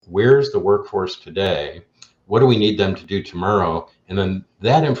where's the workforce today? What do we need them to do tomorrow? And then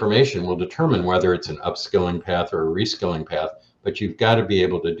that information will determine whether it's an upskilling path or a reskilling path. But you've got to be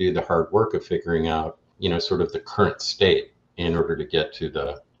able to do the hard work of figuring out, sort of the current state in order to get to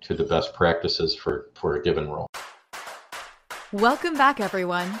the best practices for a given role. Welcome back,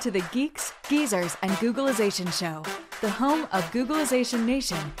 everyone, to the Geeks, Geezers, and Googlization Show, the home of Googlization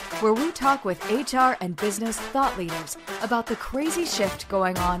Nation, where we talk with HR and business thought leaders about the crazy shift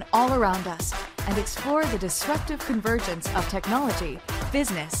going on all around us and explore the disruptive convergence of technology,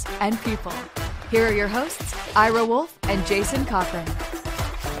 business, and people. Here are your hosts, Ira Wolf and Jason Cochran.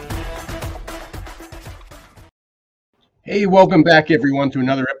 Hey, welcome back, everyone, to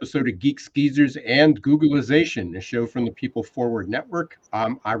another episode of Geeks, Geezers, and Googlization, a show from the People Forward Network.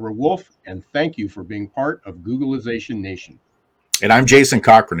 I'm Ira Wolf, and thank you for being part of Googlization Nation. And I'm Jason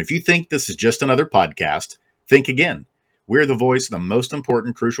Cochran. If you think this is just another podcast, think again. We're the voice of the most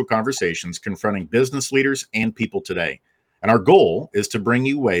important, crucial conversations confronting business leaders and people today. And our goal is to bring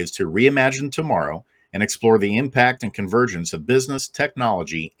you ways to reimagine tomorrow and explore the impact and convergence of business,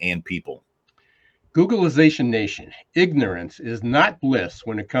 technology, and people. Googlization Nation, ignorance is not bliss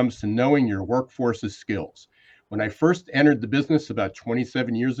when it comes to knowing your workforce's skills. When I first entered the business about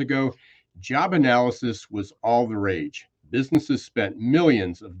 27 years ago, job analysis was all the rage. Businesses spent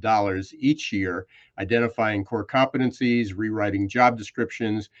millions of dollars each year identifying core competencies, rewriting job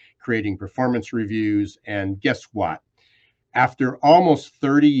descriptions, creating performance reviews, and guess what? After almost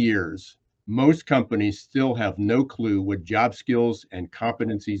 30 years, most companies still have no clue what job skills and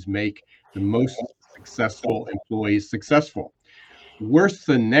competencies make the most successful employees successful. Worse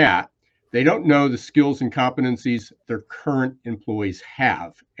than that, they don't know the skills and competencies their current employees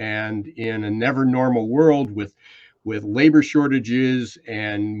have. And in a never normal world with labor shortages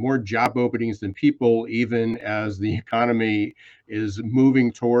and more job openings than people, even as the economy is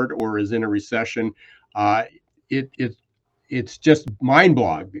moving toward or is in a recession, it's just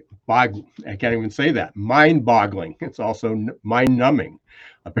mind-boggling. I can't even say that. Mind-boggling. It's also mind-numbing,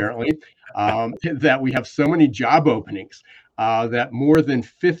 apparently, that we have so many job openings that more than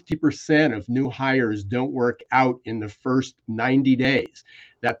 50% of new hires don't work out in the first 90 days.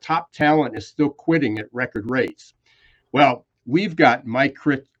 That top talent is still quitting at record rates. Well, we've got Mike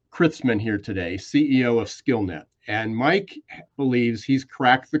Kritzman here today, CEO of SkillNet. And Mike believes he's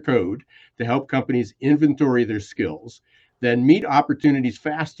cracked the code to help companies inventory their skills, then meet opportunities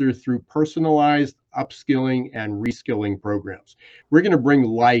faster through personalized upskilling and reskilling programs. We're going to bring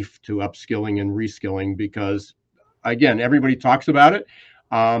life to upskilling and reskilling because, again, everybody talks about it,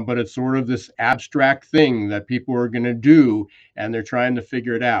 but it's sort of this abstract thing that people are going to do, and they're trying to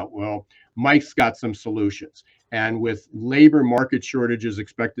figure it out. Well, Mike's got some solutions. And with labor market shortages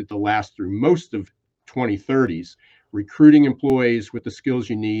expected to last through most of 2030s, recruiting employees with the skills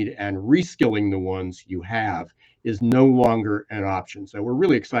you need and reskilling the ones you have is no longer an option. So we're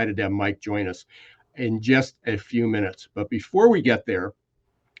really excited to have Mike join us in just a few minutes. But before we get there,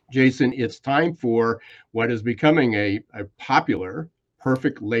 Jason, it's time for what is becoming a popular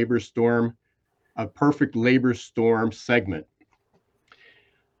perfect labor storm segment.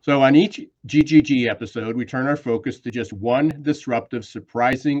 So on each GGG episode, we turn our focus to just one disruptive,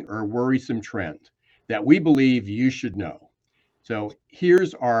 surprising, or worrisome trend that we believe you should know. So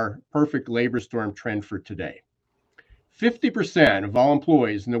here's our perfect labor storm trend for today. 50% of all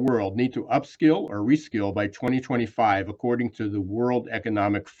employees in the world need to upskill or reskill by 2025, according to the World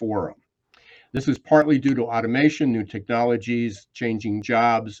Economic Forum. This is partly due to automation, new technologies, changing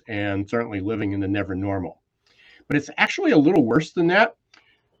jobs, and certainly living in the never normal. But it's actually a little worse than that.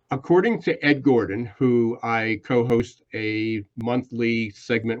 According to Ed Gordon, who I co-host a monthly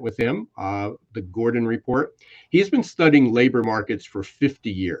segment with him, the Gordon Report, he's been studying labor markets for 50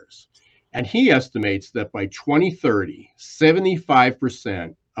 years. And he estimates that by 2030,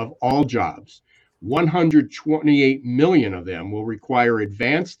 75% of all jobs, 128 million of them, will require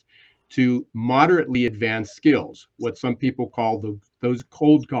advanced to moderately advanced skills, what some people call those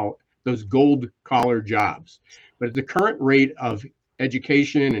gold collar jobs. But at the current rate of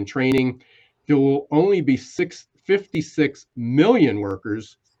education and training, there will only be 56 million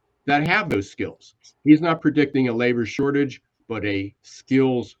workers that have those skills. He's not predicting a labor shortage, but a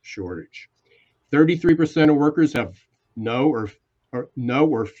skills shortage. 33% of workers have no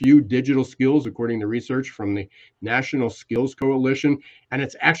or few digital skills, according to research from the National Skills Coalition. And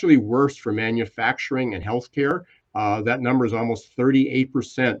it's actually worse for manufacturing and healthcare. That number is almost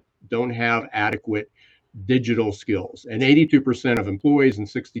 38% don't have adequate digital skills. And 82% of employees and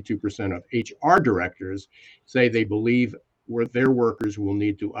 62% of HR directors say they believe their workers will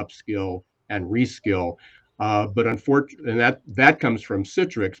need to upskill and reskill But unfortunately, and that comes from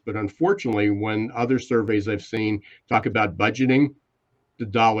Citrix. But unfortunately, when other surveys I've seen talk about budgeting, the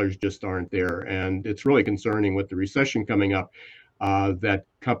dollars just aren't there, and it's really concerning with the recession coming up, that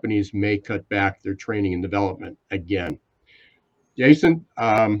companies may cut back their training and development again. Jason,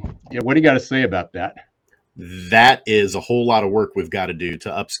 what do you got to say about that? That is a whole lot of work we've got to do to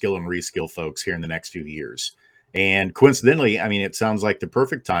upskill and reskill folks here in the next few years. And coincidentally, I mean, it sounds like the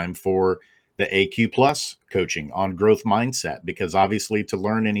perfect time for the AQ Plus coaching on growth mindset, because obviously to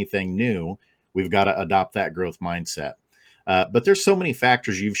learn anything new, we've got to adopt that growth mindset. But there's so many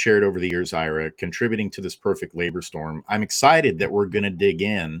factors you've shared over the years, Ira, contributing to this perfect labor storm. I'm excited that we're going to dig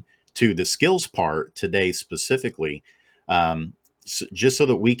in to the skills part today specifically, just so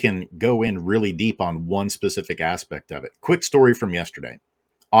that we can go in really deep on one specific aspect of it. Quick story from yesterday.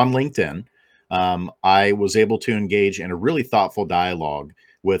 On LinkedIn, I was able to engage in a really thoughtful dialogue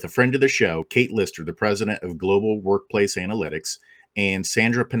with a friend of the show, Kate Lister, the president of Global Workplace Analytics, and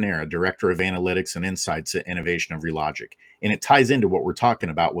Sandra Panera, Director of Analytics and Insights at Innovation of Relogic. And it ties into what we're talking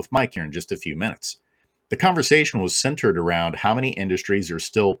about with Mike here in just a few minutes. The conversation was centered around how many industries are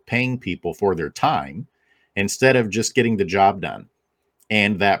still paying people for their time instead of just getting the job done.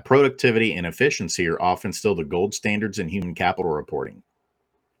 And that productivity and efficiency are often still the gold standards in human capital reporting.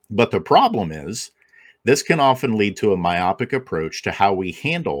 But the problem is, this can often lead to a myopic approach to how we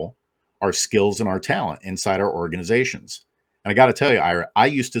handle our skills and our talent inside our organizations. And I got to tell you, Ira, I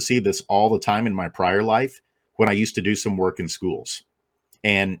used to see this all the time in my prior life when I used to do some work in schools.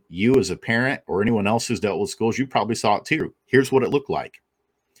 And you as a parent or anyone else who's dealt with schools, you probably saw it too. Here's what it looked like.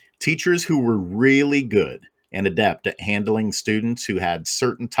 Teachers who were really good and adept at handling students who had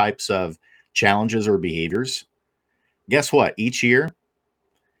certain types of challenges or behaviors, guess what? Each year,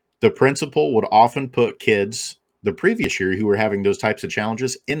 the principal would often put kids the previous year who were having those types of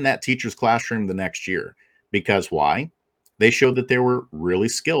challenges in that teacher's classroom the next year. Because why? They showed that they were really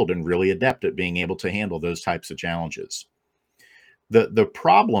skilled and really adept at being able to handle those types of challenges. The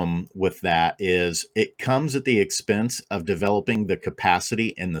problem with that is it comes at the expense of developing the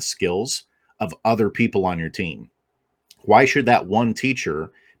capacity and the skills of other people on your team. Why should that one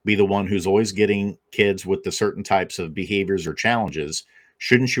teacher be the one who's always getting kids with the certain types of behaviors or challenges?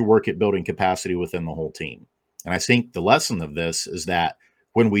 Shouldn't you work at building capacity within the whole team? And I think the lesson of this is that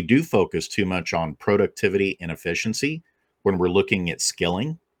when we do focus too much on productivity and efficiency, when we're looking at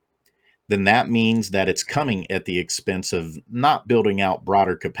skilling, then that means that it's coming at the expense of not building out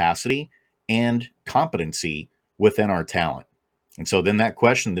broader capacity and competency within our talent. And so then that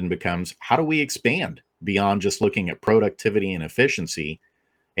question then becomes, how do we expand beyond just looking at productivity and efficiency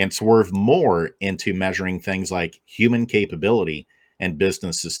and swerve more into measuring things like human capability and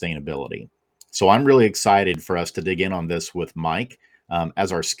business sustainability? So I'm really excited for us to dig in on this with Mike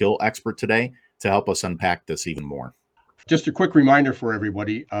as our skill expert today to help us unpack this even more. Just a quick reminder for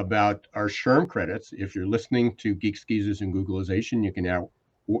everybody about our SHRM credits. If you're listening to Geeks, Geezers, and Googlization, you can now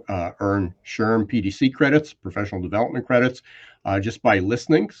earn SHRM PDC credits, professional development credits, just by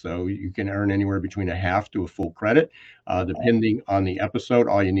listening. So you can earn anywhere between a half to a full credit, depending on the episode.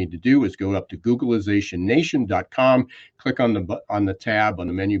 All you need to do is go up to googlizationnation.com, click on the tab on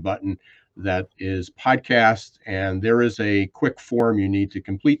the menu button that is podcast, and there is a quick form you need to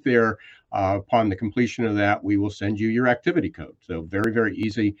complete there. Upon the completion of that, we will send you your activity code. So very, very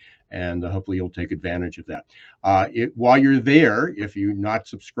easy, and hopefully you'll take advantage of that. While you're there, if you're not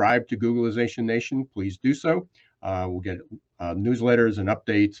subscribed to Googlization Nation, please do so. We'll get newsletters and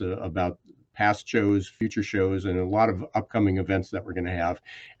updates about past shows, future shows, and a lot of upcoming events that we're going to have.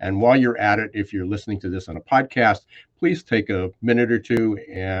 And while you're at it, if you're listening to this on a podcast, please take a minute or two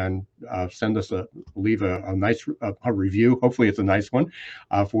and send us leave a nice review. Hopefully it's a nice one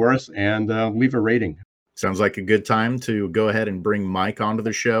for us, and leave a rating. Sounds like a good time to go ahead and bring Mike onto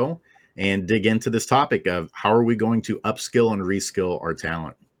the show and dig into this topic of how are we going to upskill and reskill our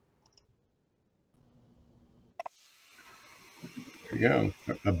talent. Yeah,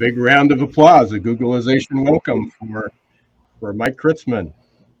 a big round of applause, a Googlization welcome for Mike Kritzman.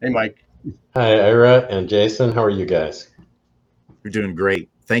 Hey, Mike. Hi, Ira and Jason. How are you guys? You're doing great.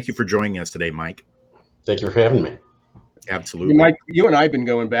 Thank you for joining us today, Mike. Thank you for having me. Absolutely. Mike, you and I have been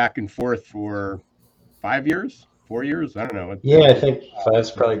going back and forth for 5 years, 4 years. I don't know. Yeah, I think 5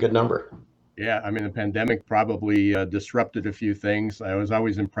 is probably a good number. Yeah, I mean, the pandemic probably disrupted a few things. I was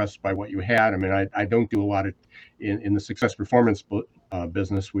always impressed by what you had. I mean, I don't do a lot of, in the success performance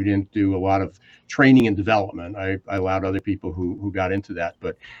business, we didn't do a lot of training and development. I allowed other people who got into that.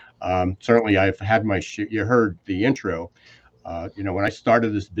 But certainly I've had my you heard the intro. When I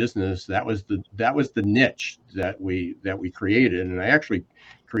started this business, that was the niche that we created. And I actually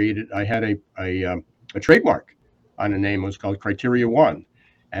I had a trademark on a name. It was called Criteria One.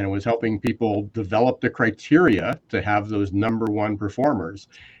 And it was helping people develop the criteria to have those number one performers.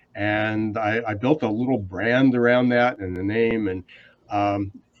 And I built a little brand around that and the name, and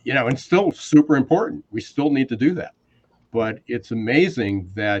and still super important. We still need to do that. But it's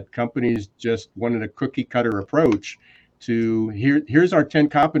amazing that companies just wanted a cookie cutter approach to here's our 10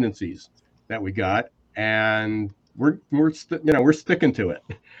 competencies that we got, and we're sticking to it.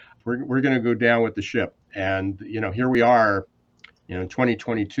 We're going to go down with the ship. And here we are,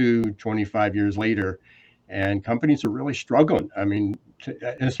 2022, 25 years later, and companies are really struggling. I mean,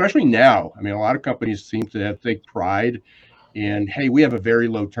 and especially now, a lot of companies seem to take pride in, hey, we have a very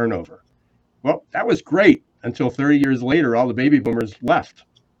low turnover. Well, that was great until 30 years later, all the baby boomers left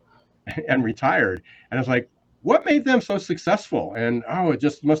and retired. And it's like, what made them so successful? And, it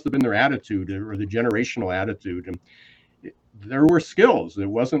just must have been their attitude or the generational attitude. And there were skills. It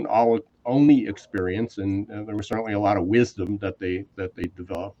wasn't all only experience, and there was certainly a lot of wisdom that they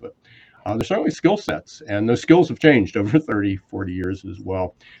developed. But there's certainly skill sets, and those skills have changed over 30, 40 years as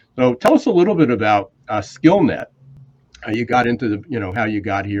well. So tell us a little bit about SkillNet. How you got into the, how you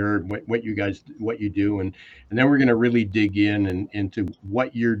got here, what you do, and then we're going to really dig into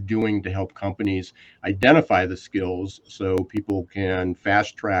what you're doing to help companies identify the skills so people can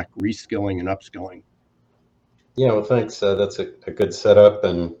fast track reskilling and upskilling. Yeah, well, thanks. That's a good setup,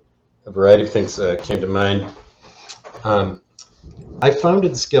 and a variety of things came to mind. I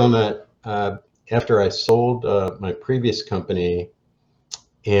founded SkillNet after I sold my previous company,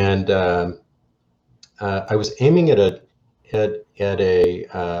 and I was aiming at a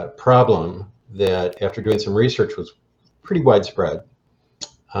problem that, after doing some research, was pretty widespread,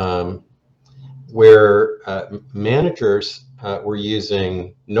 where managers were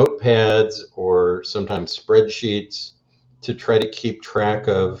using notepads or sometimes spreadsheets to try to keep track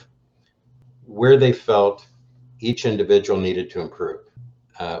of where they felt each individual needed to improve.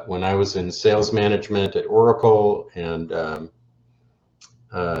 When I was in sales management at Oracle and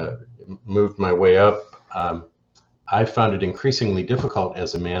moved my way up, I found it increasingly difficult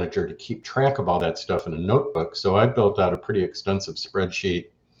as a manager to keep track of all that stuff in a notebook. So I built out a pretty extensive spreadsheet.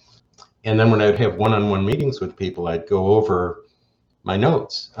 And then when I'd have one-on-one meetings with people, I'd go over my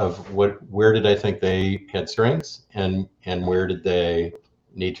notes of where did I think they had strengths and where did they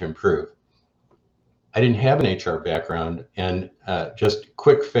need to improve. I didn't have an HR background, and just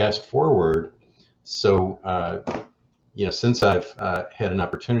quick fast forward. So, since I've had an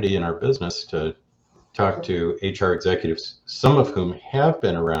opportunity in our business to talk to HR executives, some of whom have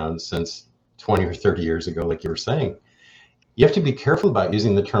been around since 20 or 30 years ago, like you were saying, you have to be careful about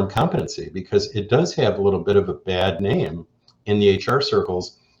using the term competency because it does have a little bit of a bad name in the HR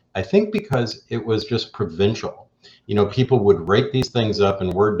circles. I think because it was just provincial. People would write these things up in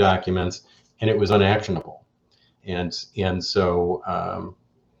Word documents and it was unactionable. And so,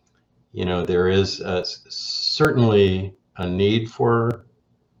 there is certainly a need for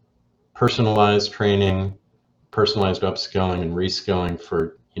personalized training, personalized upskilling and reskilling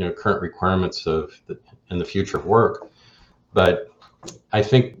for current requirements in the future of work. But I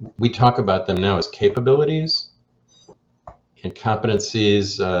think we talk about them now as capabilities, and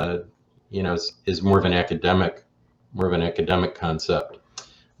competencies, is more of an academic concept.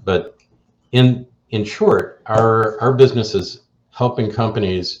 But in short, our business is helping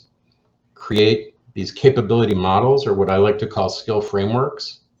companies create these capability models, or what I like to call skill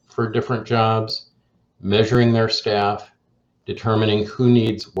frameworks, for different jobs, measuring their staff, determining who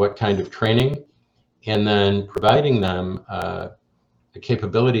needs what kind of training, and then providing them the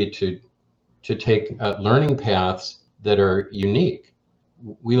capability to take learning paths that are unique.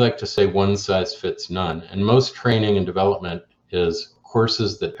 We like to say one size fits none, and most training and development is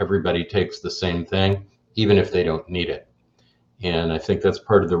courses that everybody takes the same thing, even if they don't need it. And I think that's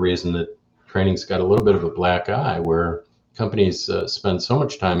part of the reason that training's got a little bit of a black eye, where companies spend so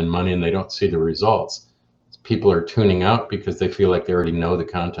much time and money and they don't see the results. People are tuning out because they feel like they already know the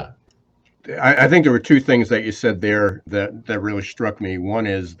content. I think there were two things that you said there that really struck me. One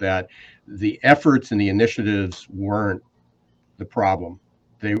is that the efforts and the initiatives weren't the problem,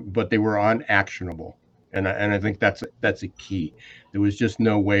 but they were unactionable, and I think that's a key. There was just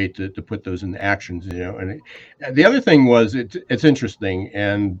no way to put those into actions, And the other thing was it's interesting,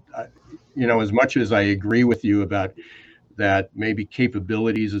 and as much as I agree with you about that, maybe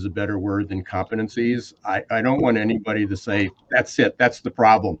capabilities is a better word than competencies. I don't want anybody to say that's it, that's the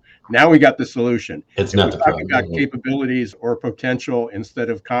problem. Now we got the solution. It's not the problem. If we talk about capabilities or potential instead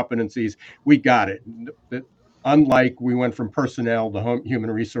of competencies, we got it. Unlike we went from personnel to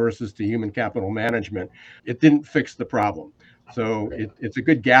human resources to human capital management, it didn't fix the problem. So it's a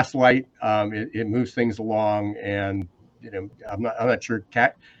good gaslight. It moves things along, and I'm not sure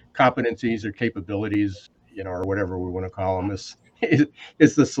competencies or capabilities, or whatever we want to call them,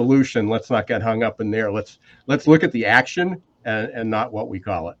 is the solution. Let's not get hung up in there. Let's look at the action and not what we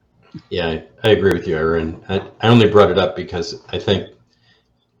call it. Yeah, I agree with you, Aaron. I only brought it up because I think,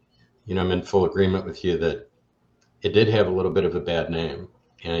 I'm in full agreement with you that it did have a little bit of a bad name,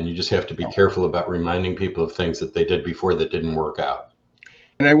 and you just have to be careful about reminding people of things that they did before that didn't work out.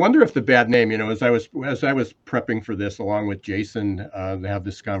 And I wonder if the bad name, as I was prepping for this along with Jason to have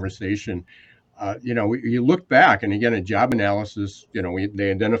this conversation, you look back, and again, in job analysis,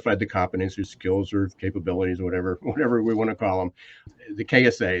 they identified the competencies, skills, or capabilities, whatever we want to call them, the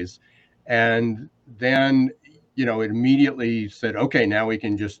KSAs, and then it immediately said, okay, now we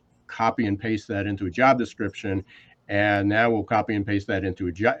can just copy and paste that into a job description, and now we'll copy and paste that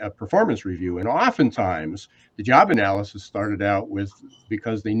into a performance review. And oftentimes, the job analysis started out with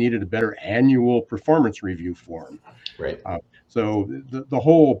because they needed a better annual performance review form. Right. So the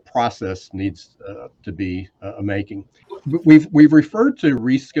whole process needs to be a making. We've referred to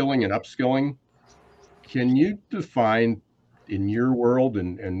reskilling and upskilling. Can you define in your world,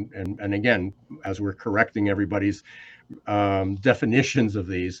 and again, as we're correcting everybody's definitions of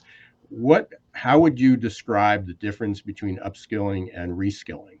these, how would you describe the difference between upskilling and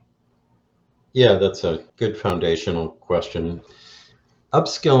reskilling? Yeah, that's a good foundational question.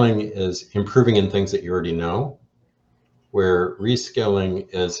 Upskilling is improving in things that you already know, where reskilling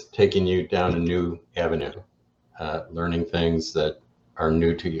is taking you down a new avenue, learning things that are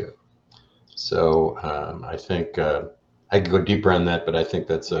new to you. So I think I could go deeper on that, but I think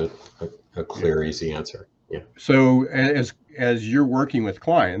that's a clear, easy answer. Yeah. So as you're working with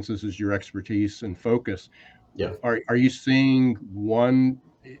clients, this is your expertise and focus. Yeah. Are you seeing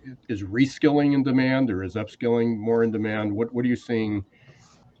is reskilling in demand, or is upskilling more in demand? What are you seeing?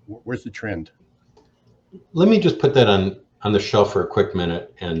 Where's the trend? Let me just put that on the shelf for a quick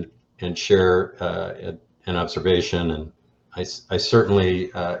minute and share an observation. And I certainly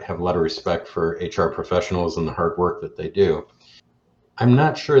have a lot of respect for HR professionals and the hard work that they do. I'm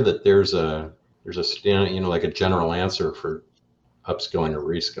not sure that there's a like a general answer for upskilling or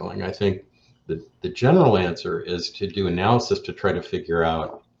reskilling. I think the general answer is to do analysis to try to figure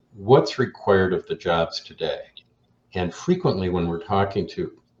out what's required of the jobs today. And frequently when we're talking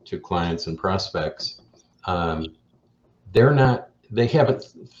to clients and prospects, they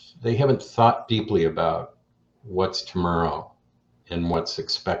haven't thought deeply about what's tomorrow and what's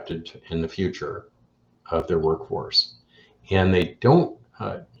expected in the future of their workforce. And they don't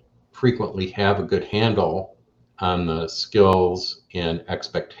frequently have a good handle on the skills and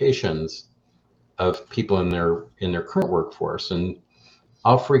expectations of people in their current workforce. And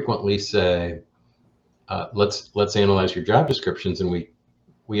I'll frequently say, let's analyze your job descriptions, and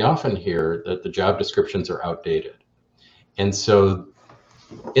we often hear that the job descriptions are outdated. And so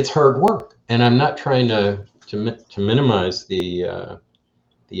it's hard work. And I'm not trying to minimize the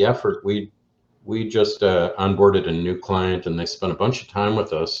effort. We just onboarded a new client, and they spent a bunch of time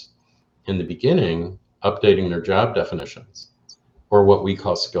with us in the beginning updating their job definitions, or what we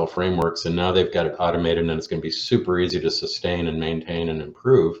call skill frameworks. And now they've got it automated, and it's going to be super easy to sustain and maintain and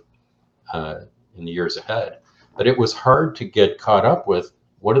improve in the years ahead. But it was hard to get caught up with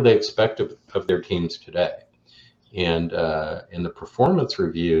what do they expect of their teams today. And in the performance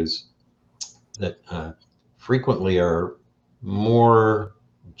reviews that frequently are more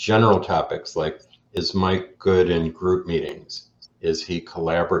general topics, like, is Mike good in group meetings? Is he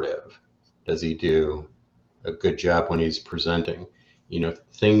collaborative? Does he do a good job when he's presenting?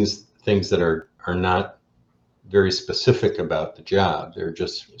 Things that are not very specific about the job. They're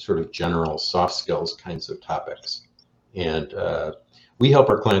just sort of general soft skills kinds of topics. And we help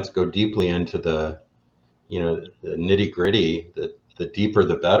our clients go deeply into the nitty gritty. The deeper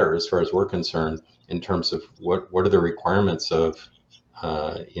the better, as far as we're concerned, in terms of what are the requirements of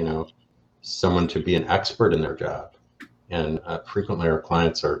someone to be an expert in their job. And frequently our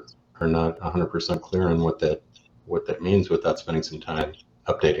clients are not 100% clear on what that means without spending some time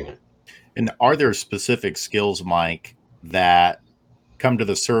updating it. And are there specific skills, Mike, that come to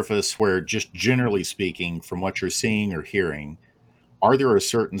the surface where, just generally speaking, from what you're seeing or hearing, are there a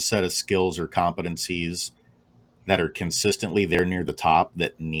certain set of skills or competencies that are consistently there near the top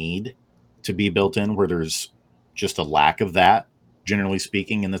that need to be built in, where there's just a lack of that, generally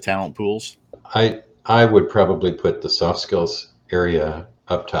speaking, in the talent pools? I would probably put the soft skills area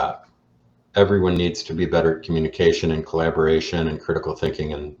up top. Everyone needs to be better at communication and collaboration and critical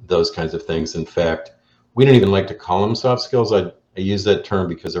thinking and those kinds of things. In fact, we don't even like to call them soft skills. I use that term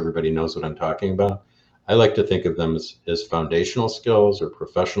because everybody knows what I'm talking about. I like to think of them as foundational skills or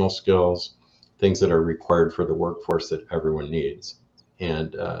professional skills, things that are required for the workforce that everyone needs.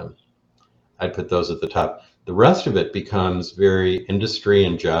 And I'd put those at the top. The rest of it becomes very industry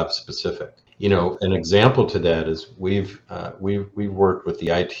and job specific. An example to that is we've worked with the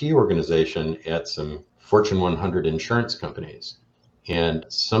IT organization at some Fortune 100 insurance companies, and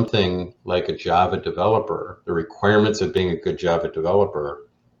something like a Java developer, the requirements of being a good Java developer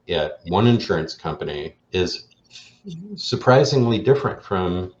at one insurance company is surprisingly different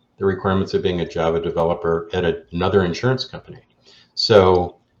from the requirements of being a Java developer at another insurance company.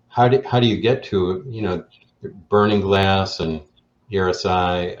 So how do you get to, Burning Glass and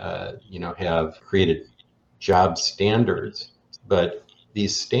ERSI, have created job standards, but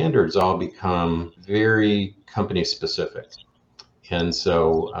these standards all become very company specific. And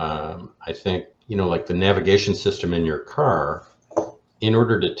so I think, like the navigation system in your car, in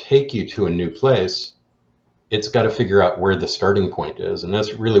order to take you to a new place, it's got to figure out where the starting point is. And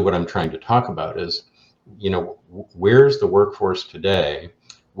that's really what I'm trying to talk about is, where's the workforce today?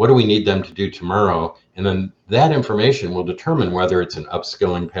 What do we need them to do tomorrow? And then that information will determine whether it's an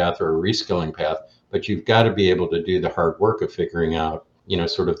upskilling path or a reskilling path. But you've got to be able to do the hard work of figuring out,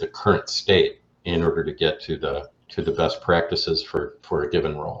 sort of the current state in order to get to the best practices for a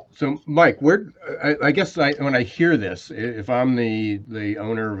given role. So, Mike, I guess when I hear this, if I'm the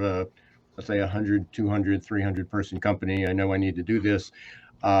owner of a, let's say 100, 200, 300 person company, I know I need to do this.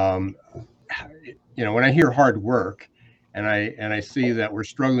 When I hear hard work, and I see that we're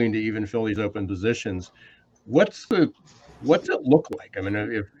struggling to even fill these open positions, what's it look like? I mean,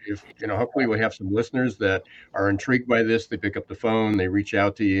 if hopefully we have some listeners that are intrigued by this, they pick up the phone, they reach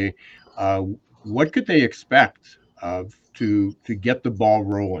out to you. What could they expect to get the ball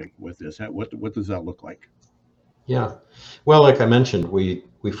rolling with this? What does that look like? Yeah, well, like I mentioned, we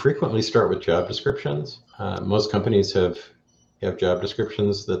frequently start with job descriptions. Most companies have job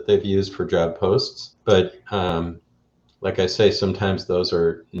descriptions that they've used for job posts, but like I say, sometimes those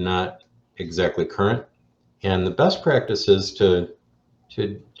are not exactly current. And the best practice is to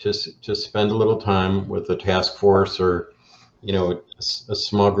spend a little time with a task force or a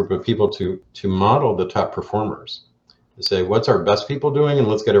small group of people to model the top performers, to say what's our best people doing, and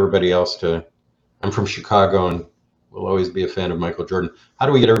let's get everybody else to. I'm from Chicago and will always be a fan of Michael Jordan. How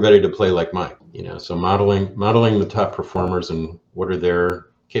do we get everybody to play like Mike? So modeling the top performers and what are their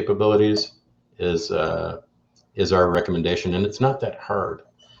capabilities is our recommendation, and it's not that hard.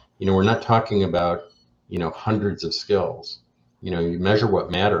 We're not talking about hundreds of skills. You measure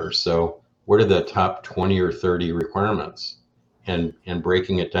what matters. So what are the top 20 or 30 requirements, and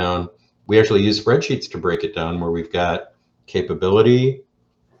breaking it down. We actually use spreadsheets to break it down, where we've got capability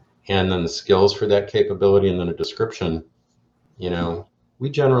and then the skills for that capability and then a description. We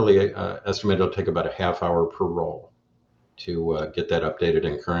generally estimate it'll take about a half hour per role to get that updated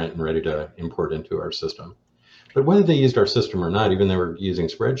and current and ready to import into our system. But whether they used our system or not, even they were using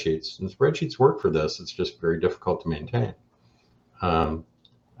spreadsheets, and spreadsheets work for this, it's just very difficult to maintain.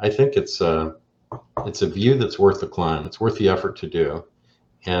 I think it's a view that's worth the climb. It's worth the effort to do.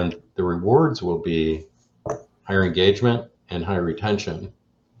 And the rewards will be higher engagement and higher retention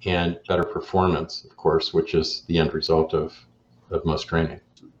and better performance, of course, which is the end result of most training.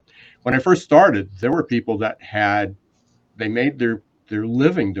 When I first started, there were people that they made their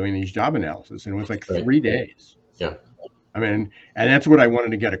living doing these job analysis, and it was like 3 days. Yeah. I mean, and that's what I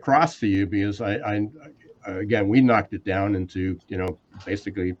wanted to get across to you, because I again, we knocked it down into,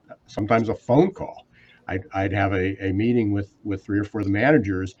 basically sometimes a phone call. I'd have a meeting with 3 or 4 of the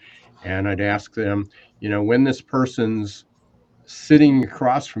managers, and I'd ask them, when this person's sitting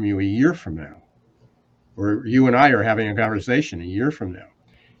across from you a year from now, or you and I are having a conversation a year from now,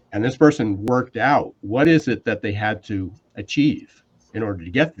 and this person worked out, what is it that they had to achieve in order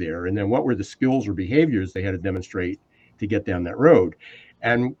to get there? And then what were the skills or behaviors they had to demonstrate to get down that road?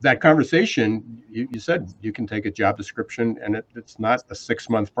 And that conversation, you said you can take a job description, and it's not a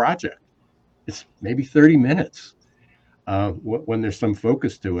 6-month project. It's maybe 30 minutes when there's some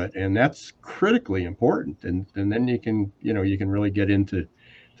focus to it. And that's critically important. And then you can really get into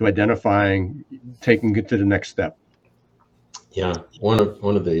identifying, taking it to the next step. Yeah, one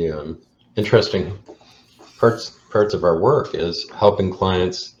of the interesting parts of our work is helping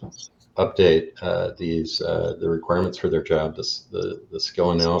clients update the requirements for their job, the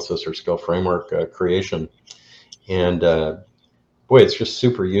skill analysis or skill framework creation, and boy, it's just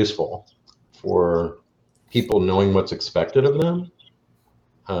super useful for people knowing what's expected of them,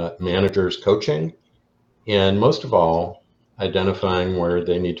 managers coaching, and most of all, identifying where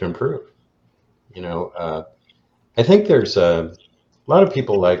they need to improve. I think there's A lot of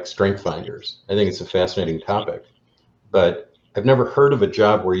people like strength finders. I think it's a fascinating topic, but I've never heard of a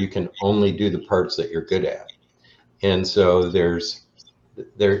job where you can only do the parts that you're good at. And so there's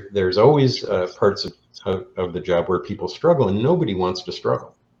always parts of the job where people struggle, and nobody wants to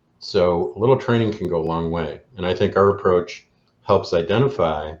struggle. So a little training can go a long way. And I think our approach helps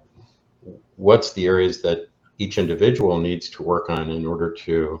identify what's the areas that each individual needs to work on in order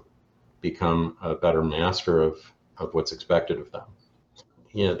to become a better master of what's expected of them.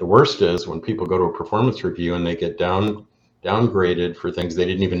 The worst is when people go to a performance review and they get downgraded for things they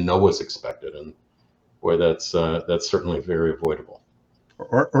didn't even know was expected. And boy, that's certainly very avoidable.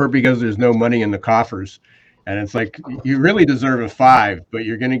 Or because there's no money in the coffers. And it's like, you really deserve a 5, but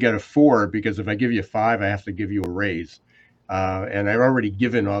you're going to get a 4 because if I give you a 5, I have to give you a raise. And I've already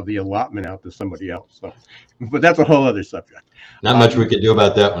given all the allotment out to somebody else. So, but that's a whole other subject. Not much we could do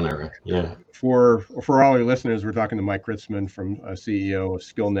about that one, Ira. Yeah. For all your listeners, we're talking to Mike Kritzman, from CEO of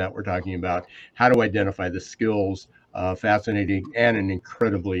SkillNet. We're talking about how to identify the skills. Fascinating and an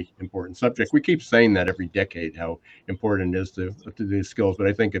incredibly important subject. We keep saying that every decade, how important it is to these skills, but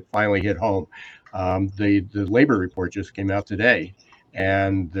I think it finally hit home. The labor report just came out today,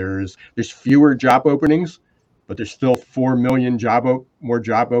 and there's fewer job openings, but there's still 4 million more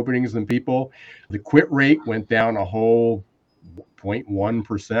job openings than people. The quit rate went down a whole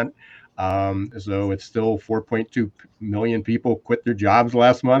 0.1%. So it's still 4.2 million people quit their jobs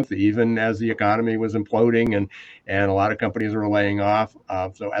last month, even as the economy was imploding and a lot of companies are laying off.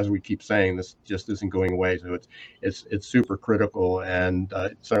 So as we keep saying, this just isn't going away. So it's super critical, and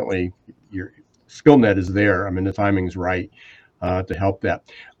certainly your SkillNet is there. I mean, the timing's right to help that.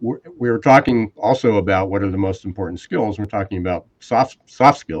 We were talking also about what are the most important skills. We're talking about soft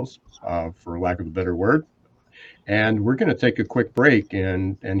skills, for lack of a better word. And we're going to take a quick break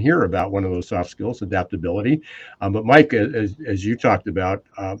and hear about one of those soft skills, adaptability. But Mike, as you talked about,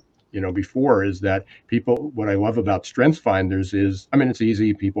 before, is that people, what I love about Strengths Finders is, I mean, it's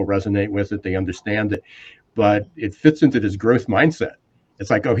easy. People resonate with it. They understand it, but it fits into this growth mindset.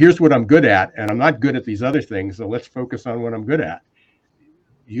 It's like, oh, here's what I'm good at, and I'm not good at these other things. So let's focus on what I'm good at.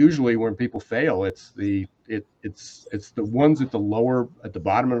 Usually when people fail, it's the ones at the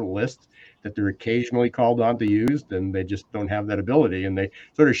bottom of the list that they're occasionally called on to use, then they just don't have that ability, and they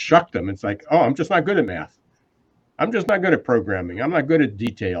sort of shuck them. It's like, oh, I'm just not good at math. I'm just not good at programming. I'm not good at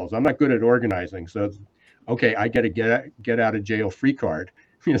details. I'm not good at organizing. So, okay, I get a get out of jail free card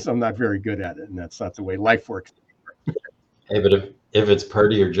because I'm not very good at it, and that's not the way life works. Hey, but if it's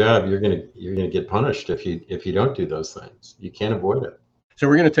part of your job, you're gonna get punished if you don't do those things. You can't avoid it. So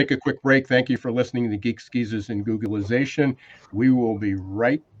we're going to take a quick break. Thank you for listening to Geeks, Geezers, and Googleization. We will be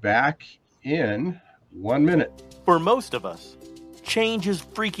right back in 1 minute. For most of us, change is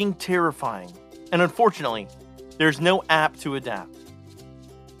freaking terrifying. And unfortunately, there's no app to adapt.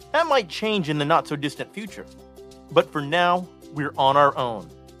 That might change in the not-so-distant future. But for now, we're on our own.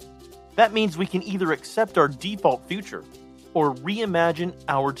 That means we can either accept our default future or reimagine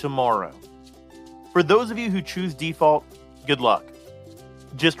our tomorrow. For those of you who choose default, good luck.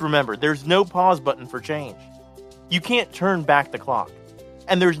 Just remember, there's no pause button for change. You can't turn back the clock.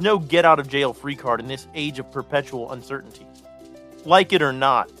 And there's no get out of jail free card in this age of perpetual uncertainty. Like it or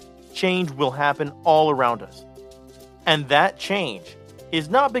not, change will happen all around us. And that change is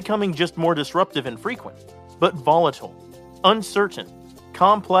not becoming just more disruptive and frequent, but volatile, uncertain,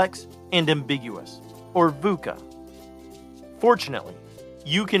 complex, and ambiguous, or VUCA. Fortunately,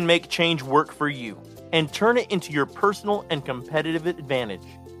 you can make change work for you and turn it into your personal and competitive advantage.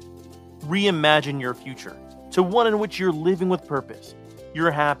 Reimagine your future to one in which you're living with purpose,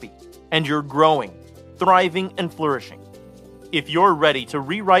 you're happy, and you're growing, thriving, and flourishing. If you're ready to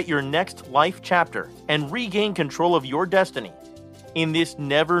rewrite your next life chapter and regain control of your destiny in this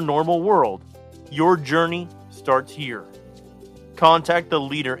never normal world, your journey starts here. Contact the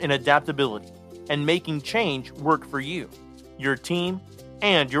leader in adaptability and making change work for you, your team,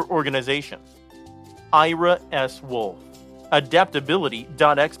 and your organization. Ira S. Wolf,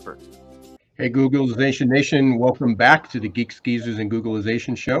 adaptability.expert. Hey, Googleization Nation, welcome back to the Geeks, Geezers, and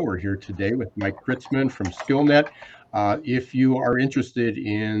Googleization show. We're here today with Mike Kritzman from SkillNet. If you are interested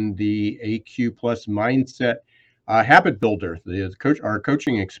in the AQ Plus Mindset Habit Builder, our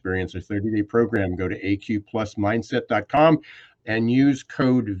coaching experience, our 30-day program, go to aqplusmindset.com and use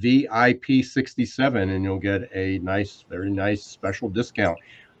code VIP67, and you'll get a very nice special discount.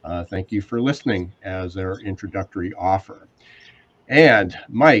 Thank you for listening as our introductory offer. And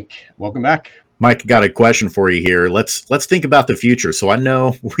Mike, welcome back. Mike, got a question for you here. Let's think about the future. So I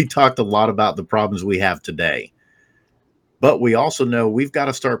know we talked a lot about the problems we have today, but we also know we've got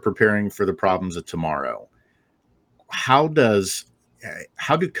to start preparing for the problems of tomorrow. How does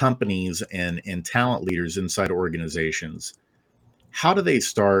how do companies and talent leaders inside organizations, how do they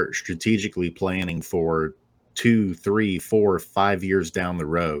start strategically planning for 2, 3, 4, 5 years down the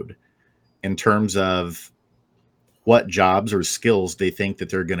road in terms of what jobs or skills they think that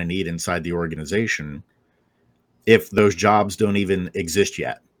they're going to need inside the organization if those jobs don't even exist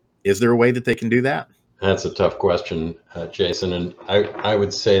yet? Is there a way that they can do that? That's a tough question, Jason. And I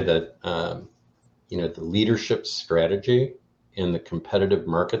would say that, the leadership strategy and the competitive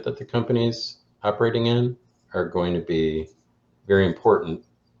market that the company's operating in are going to be very important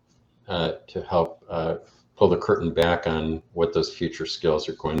to help pull the curtain back on what those future skills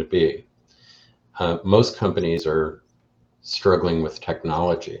are going to be. Most companies are struggling with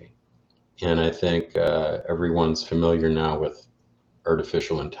technology. And I think everyone's familiar now with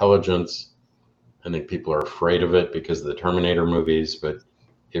artificial intelligence. I think people are afraid of it because of the Terminator movies, but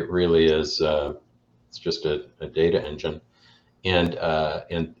it really is, it's just a data engine. And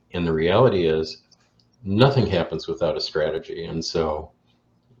the reality is nothing happens without a strategy. And so,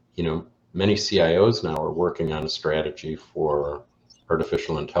 many CIOs now are working on a strategy for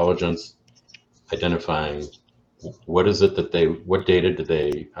artificial intelligence, identifying what is it that what data do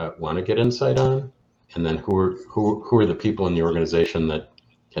they want to get insight on, and then who are the people in the organization that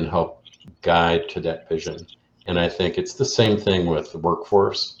can help guide to that vision. And I think it's the same thing with the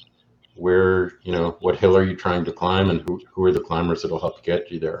workforce. Where, what hill are you trying to climb, and who are the climbers that'll help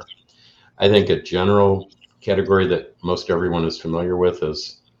get you there? I think a general category that most everyone is familiar with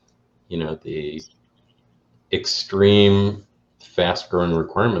is, the extreme fast-growing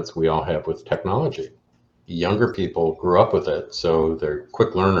requirements we all have with technology. Younger people grew up with it, so they're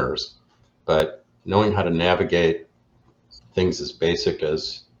quick learners, but knowing how to navigate things as basic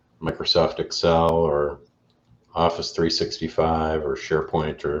as Microsoft Excel or Office 365 or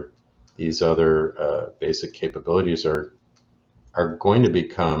SharePoint or these other basic capabilities are going to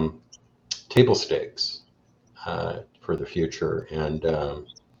become table stakes for the future. And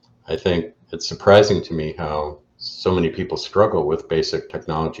I think it's surprising to me how so many people struggle with basic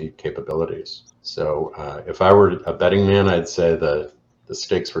technology capabilities. So if I were a betting man, I'd say the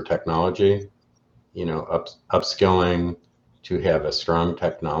stakes for technology, upskilling to have a strong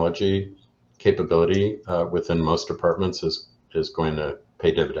technology capability within most departments is going to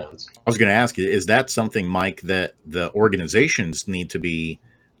pay dividends. I was going to ask you, is that something, Mike, that the organizations need to be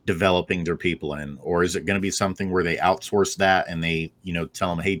developing their people in, or is it going to be something where they outsource that and they,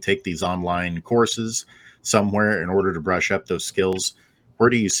 tell them, hey, take these online courses somewhere in order to brush up those skills?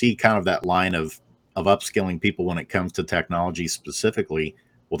 Where do you see kind of that line of upskilling people when it comes to technology specifically?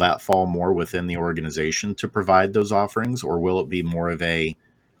 Will that fall more within the organization to provide those offerings, or will it be more of a,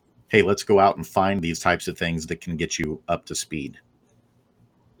 hey, let's go out and find these types of things that can get you up to speed?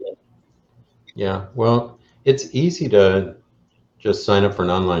 Yeah, well, it's easy to just sign up for an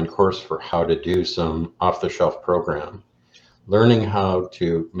online course for how to do some off-the-shelf program. Learning how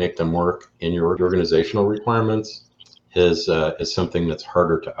to make them work in your organizational requirements is something that's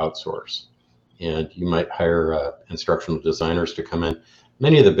harder to outsource. And you might hire instructional designers to come in.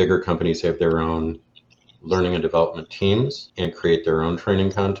 Many of the bigger companies have their own learning and development teams and create their own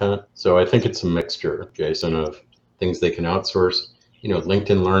training content. So I think it's a mixture, Jason, of things they can outsource.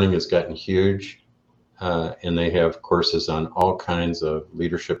 LinkedIn Learning has gotten huge, and they have courses on all kinds of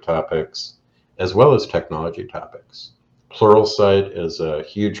leadership topics, as well as technology topics. Pluralsight is a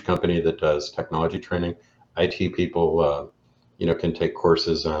huge company that does technology training. IT people, can take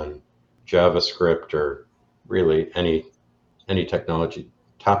courses on JavaScript or really any technology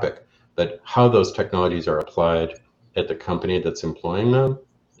topic. But how those technologies are applied at the company that's employing them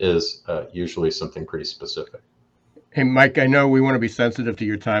is usually something pretty specific. Hey, Mike, I know we want to be sensitive to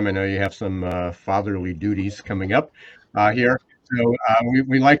your time. I know you have some fatherly duties coming up here. So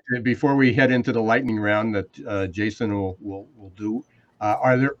we like to, before we head into the lightning round that Jason will do,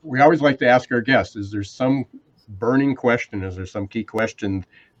 we always like to ask our guests, is there some burning question? Is there some key question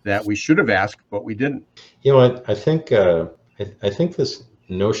that we should have asked, but we didn't? I think this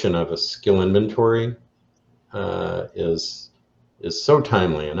notion of a skill inventory is so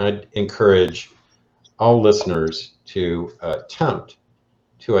timely, and I'd encourage all listeners to attempt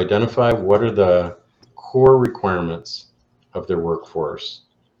to identify what are the core requirements of their workforce.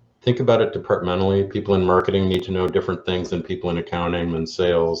 Think about it departmentally. People in marketing need to know different things than people in accounting, than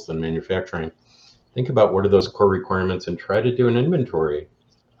sales, than manufacturing. Think about what are those core requirements and try to do an inventory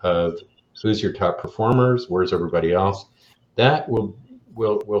of who's your top performers, where's everybody else. That will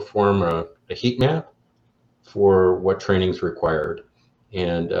form a heat map for what training's required.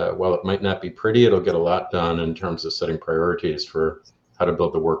 And while it might not be pretty, it'll get a lot done in terms of setting priorities for how to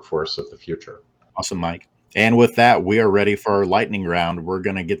build the workforce of the future. Awesome, Mike. And with that, we are ready for our lightning round. We're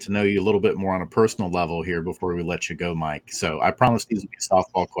going to get to know you a little bit more on a personal level here before we let you go, Mike. So I promise these will be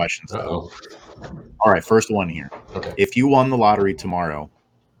softball questions, though. All right, first one here. Okay. If you won the lottery tomorrow,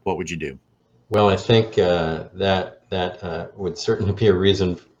 what would you do? Well, I think that would certainly be a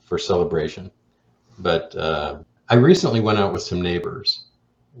reason for celebration. But I recently went out with some neighbors.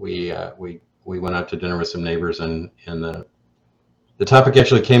 We went out to dinner with some neighbors, and the topic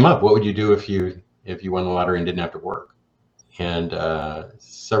actually came up. What would you do if you won the lottery and didn't have to work? And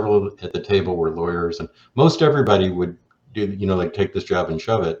several at the table were lawyers, and most everybody would do, like take this job and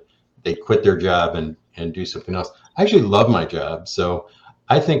shove it. They'd quit their job and do something else. I actually love my job, so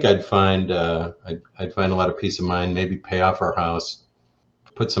I think I'd find I'd find a lot of peace of mind. Maybe pay off our house,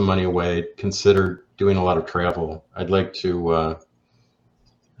 put some money away, consider doing a lot of travel. I'd like to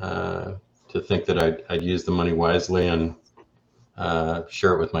think that I'd use the money wisely and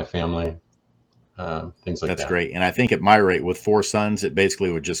share it with my family. Things like that. That's great. And I think at my rate, with 4 sons, it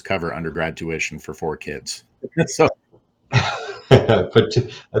basically would just cover undergrad tuition for 4 kids. So I put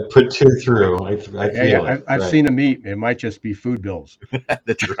 2 through. I feel it. I've right. seen them eat. It might just be food bills.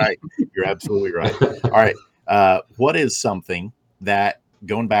 That's right. You're absolutely right. All right. What is something that,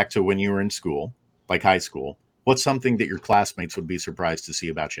 going back to when you were in school, like high school, what's something that your classmates would be surprised to see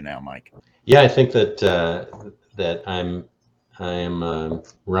about you now, Mike? Yeah, I think that I'm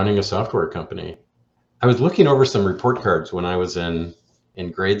running a software company. I was looking over some report cards when I was in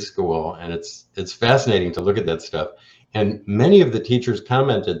grade school, and it's fascinating to look at that stuff. And many of the teachers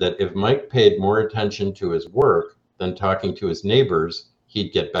commented that if Mike paid more attention to his work than talking to his neighbors,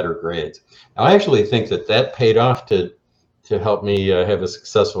 he'd get better grades. Now, I actually think that paid off to help me have a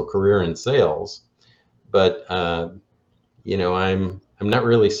successful career in sales. But I'm not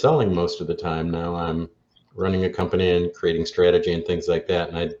really selling most of the time now. I'm running a company and creating strategy and things like that.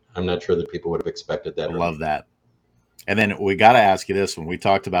 And I'm not sure that people would have expected that. I love that. And then we got to ask you this one. We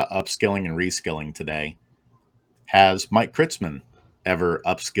talked about upskilling and reskilling today. Has Mike Kritzman ever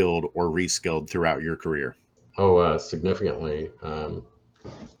upskilled or reskilled throughout your career? Oh, significantly.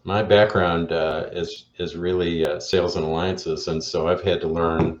 My background is really sales and alliances. And so I've had to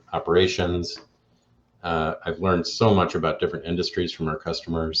learn operations. I've learned so much about different industries from our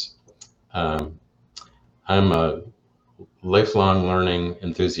customers. I'm a lifelong learning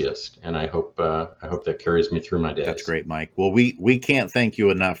enthusiast, and I hope that carries me through my days. That's great, Mike. Well, we can't thank you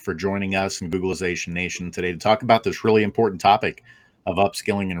enough for joining us in Googlization Nation today to talk about this really important topic of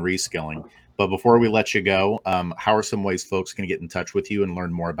upskilling and reskilling. But before we let you go, how are some ways folks can get in touch with you and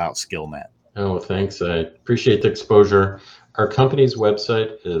learn more about SkillNet? Oh, thanks. I appreciate the exposure. Our company's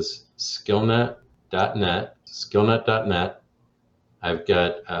website is skillnet.net, skillnet.net. I've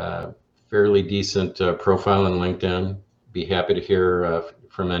got a fairly decent profile in LinkedIn. Be happy to hear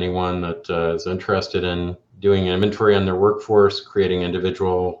from anyone that is interested in doing inventory on their workforce, creating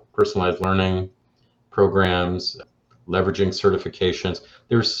individual personalized learning programs, leveraging certifications.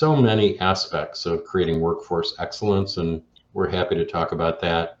 There's so many aspects of creating workforce excellence, and we're happy to talk about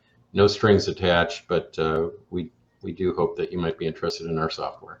that. No strings attached, but we do hope that you might be interested in our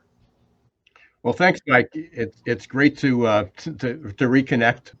software. Well, thanks, Mike. It's great to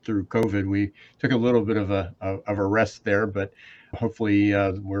reconnect through COVID. We took a little bit of a rest there, but hopefully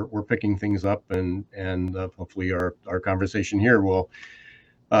we're picking things up, and hopefully our conversation here will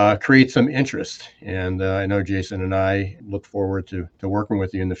create some interest. And I know Jason and I look forward to working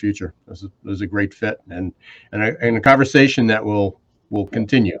with you in the future. This is a great fit, and a conversation that will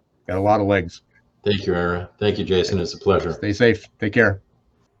continue. Got a lot of legs. Thank you, Ira. Thank you, Jason. It's a pleasure. Stay safe. Take care.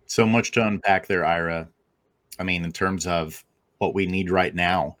 So much to unpack there, Ira. I mean, in terms of what we need right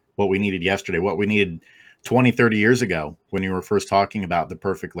now, what we needed yesterday, what we needed 20, 30 years ago when you were first talking about the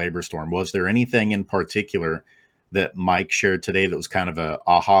perfect labor storm. Was there anything in particular that Mike shared today that was kind of a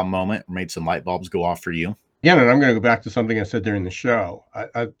aha moment or made some light bulbs go off for you? Yeah, and I'm going to go back to something I said during the show.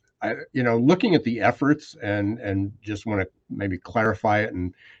 I looking at the efforts and just want to maybe clarify it,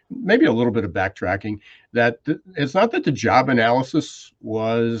 and maybe a little bit of backtracking, that it's not that the job analysis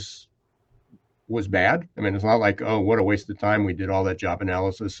was bad. I mean, it's not like, oh, what a waste of time. We did all that job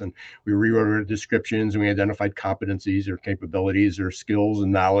analysis and we rewrote our descriptions and we identified competencies or capabilities or skills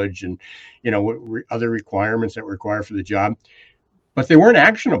and knowledge and, what other requirements that were required for the job, but they weren't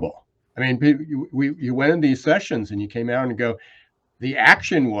actionable. I mean, you went in these sessions and you came out and go, the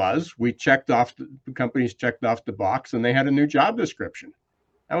action was the companies checked off the box and they had a new job description.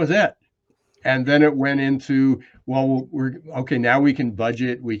 That was it. And then it went into, well, now we can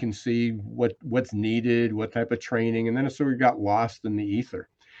budget, we can see what's needed, what type of training, and then it sort of got lost in the ether.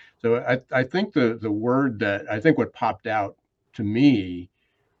 So I think the word that I think what popped out to me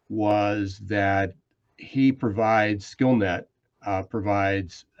was that he provides, SkillNet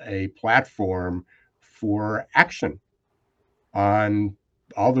provides a platform for action on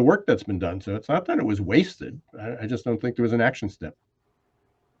all the work that's been done. So it's not that it was wasted. I just don't think there was an action step.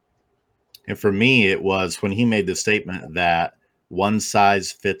 And for me, it was when he made the statement that one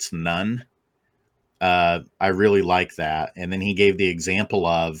size fits none. I really like that. And then he gave the example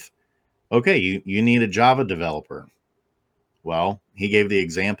of, okay, you need a Java developer. Well, he gave the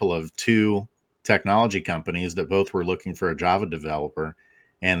example of two technology companies that both were looking for a Java developer,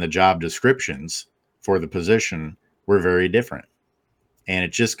 and the job descriptions for the position were very different. And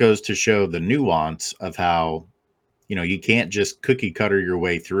it just goes to show the nuance of how, you can't just cookie cutter your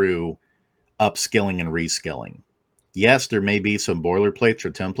way through upskilling and reskilling. Yes, there may be some boilerplates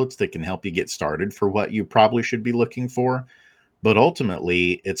or templates that can help you get started for what you probably should be looking for, but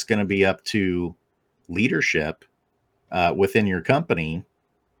ultimately it's going to be up to leadership within your company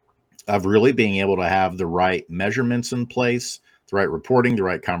of really being able to have the right measurements in place, the right reporting, the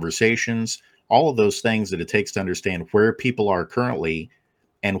right conversations, all of those things that it takes to understand where people are currently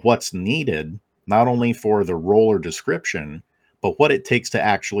and what's needed, not only for the role or description, but what it takes to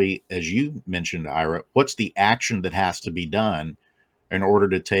actually, as you mentioned, Ira, what's the action that has to be done in order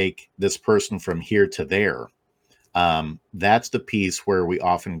to take this person from here to there. That's the piece where we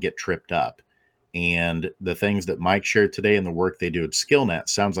often get tripped up. And the things that Mike shared today and the work they do at SkillNet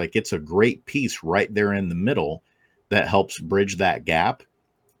sounds like it's a great piece right there in the middle that helps bridge that gap,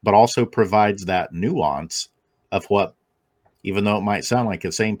 but also provides that nuance of what, even though it might sound like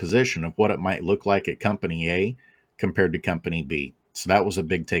the same position, of what it might look like at company A compared to company B. So that was a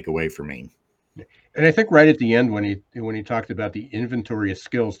big takeaway for me. And I think right at the end, when he talked about the inventory of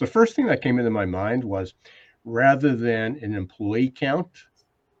skills, the first thing that came into my mind was, rather than an employee count,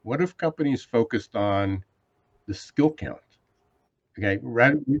 what if companies focused on the skill count? Okay,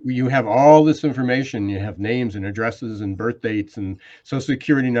 right. You have all this information. You have names and addresses and birth dates and social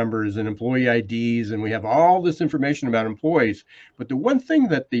security numbers and employee IDs, and we have all this information about employees. But the one thing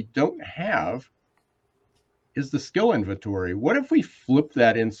that they don't have is the skill inventory. What if we flip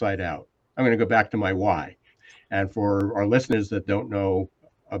that inside out? I'm going to go back to my why. And for our listeners that don't know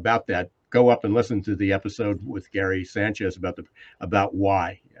about that, go up and listen to the episode with Gary Sanchez about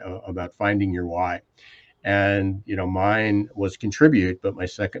why, about finding your why. And mine was contribute, but my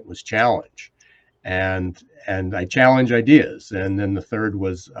second was challenge, and I challenge ideas. And then the third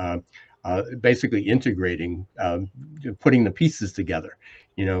was basically integrating, putting the pieces together,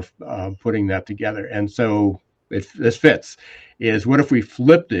 putting that together. And so this fits. Is what if we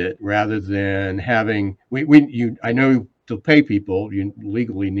flipped it, rather than having I know to pay people, you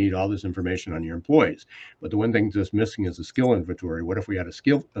legally need all this information on your employees, but the one thing that's missing is a skill inventory. What if we had a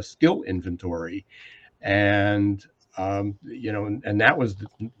skill inventory? And and that was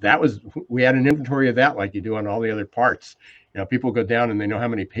we had an inventory of that, like you do on all the other parts. People go down and they know how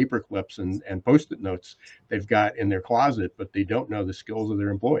many paper clips and Post-it notes they've got in their closet, but they don't know the skills of their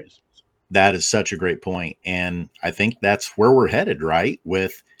employees. That is such a great point. And I think that's where we're headed, right?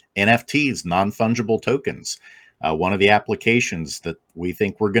 With NFTs, non-fungible tokens. One of the applications that we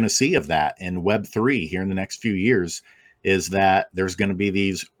think we're going to see of that in Web3 here in the next few years is that there's going to be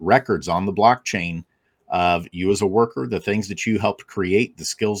these records on the blockchain of you as a worker, the things that you helped create, the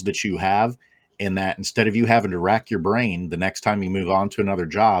skills that you have, and that instead of you having to rack your brain the next time you move on to another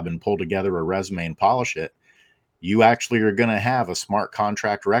job and pull together a resume and polish it, you actually are going to have a smart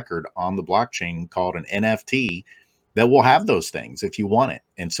contract record on the blockchain called an NFT that will have those things if you want it.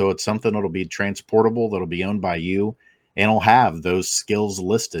 And so it's something that'll be transportable, that'll be owned by you, and it'll have those skills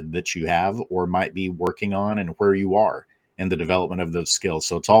listed that you have or might be working on and where you are in the development of those skills.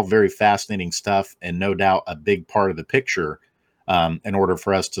 So it's all very fascinating stuff, and no doubt a big part of the picture in order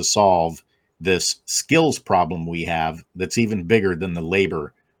for us to solve this skills problem we have that's even bigger than the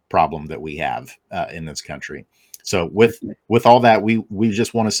labor problem that we have in this country. So with all that, we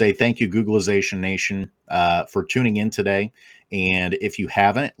just want to say thank you, Googleization Nation, for tuning in today. And if you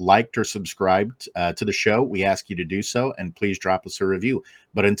haven't liked or subscribed to the show, we ask you to do so, and please drop us a review.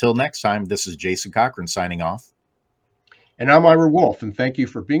 But until next time, this is Jason Cochran signing off. And I'm Ira Wolf, and thank you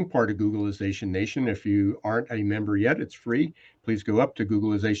for being part of Googleization Nation. If you aren't a member yet, it's free. Please go up to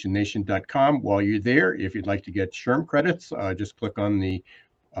Googleizationnation.com. While you're there, if you'd like to get SHRM credits, just click on the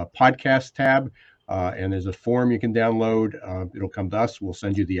podcast tab, and there's a form you can download. It'll come to us. We'll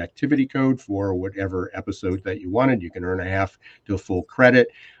send you the activity code for whatever episode that you wanted. You can earn a half to a full credit.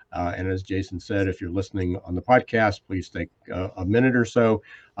 And as Jason said, if you're listening on the podcast, please take a minute or so,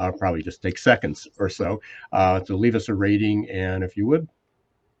 probably just take seconds or so, to leave us a rating. And if you would,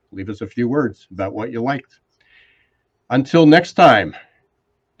 leave us a few words about what you liked. Until next time,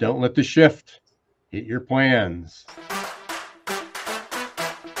 don't let the shift Hit your plans.